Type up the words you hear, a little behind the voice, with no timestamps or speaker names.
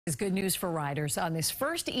Is good news for riders. On this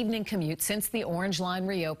first evening commute since the Orange Line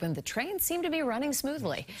reopened, the trains seem to be running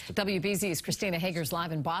smoothly. WBZ's Christina Hager's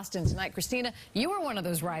live in Boston tonight. Christina, you were one of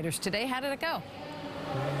those riders today. How did it go?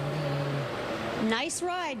 Nice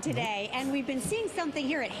ride today, and we've been seeing something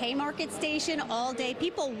here at Haymarket Station all day.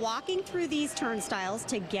 People walking through these turnstiles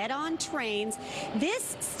to get on trains.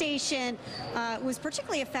 This station was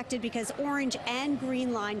particularly affected because Orange and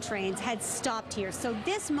Green Line trains had stopped here, so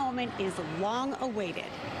this moment is long awaited.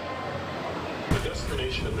 The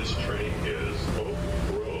destination of this train is Oak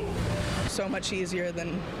Grove. So much easier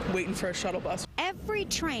than waiting for a shuttle bus. Every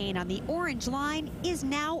train on the Orange Line is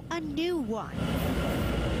now a new one.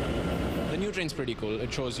 The new train's pretty cool.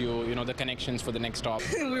 It shows you, the connections for the next stop.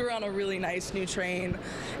 We were on a really nice new train.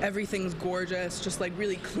 Everything's gorgeous, just like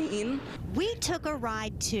really clean. We took a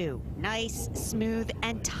ride too. Nice, smooth,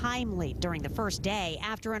 and timely during the first day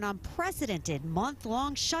after an unprecedented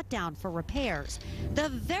month-long shutdown for repairs. The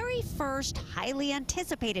very first highly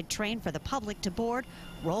anticipated train for the public to board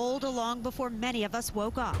rolled along before many of us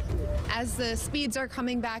woke up. As the speeds are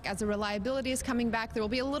coming back, as the reliability is coming back, there will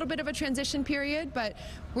be a little bit of a transition period, but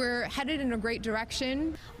we're headed in a great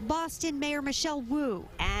direction. Boston Mayor Michelle Wu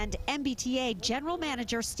and MBTA General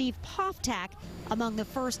Manager Steve Poftak among the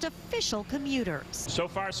first official commuters. So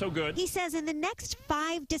far, so good. He says in the next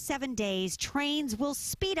 5 to 7 days, trains will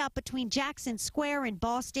speed up between Jackson Square in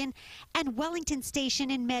Boston and Wellington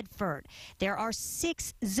Station in Medford. There are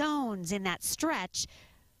 6 zones in that stretch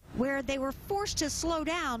where they were forced to slow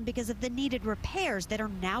down because of the needed repairs that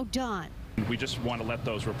are now done. We just want to let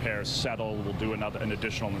those repairs settle. We'll do an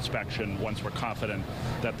additional inspection. Once we're confident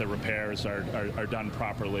that the repairs are done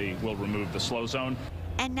properly, we'll remove the slow zone.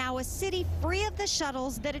 And now a city free of the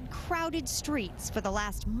shuttles that had crowded streets for the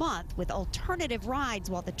last month with alternative rides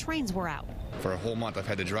while the trains were out. For a whole month, I've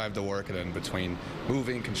had to drive to work, and then between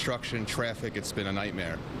moving, construction, traffic, it's been a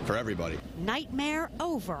nightmare for everybody. Nightmare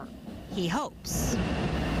over, he hopes.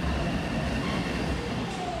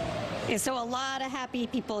 Yeah, so a lot of happy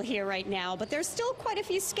people here right now, but there's still quite a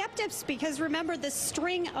few skeptics because remember the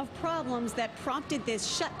string of problems that prompted this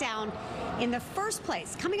shutdown in the first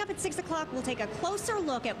place. Coming up at 6 o'clock, we'll take a closer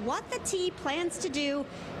look at what the T plans to do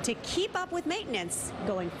to keep up with maintenance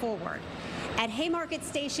going forward. At Haymarket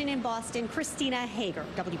Station in Boston, Christina Hager,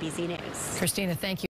 WBZ News. Christina, thank you.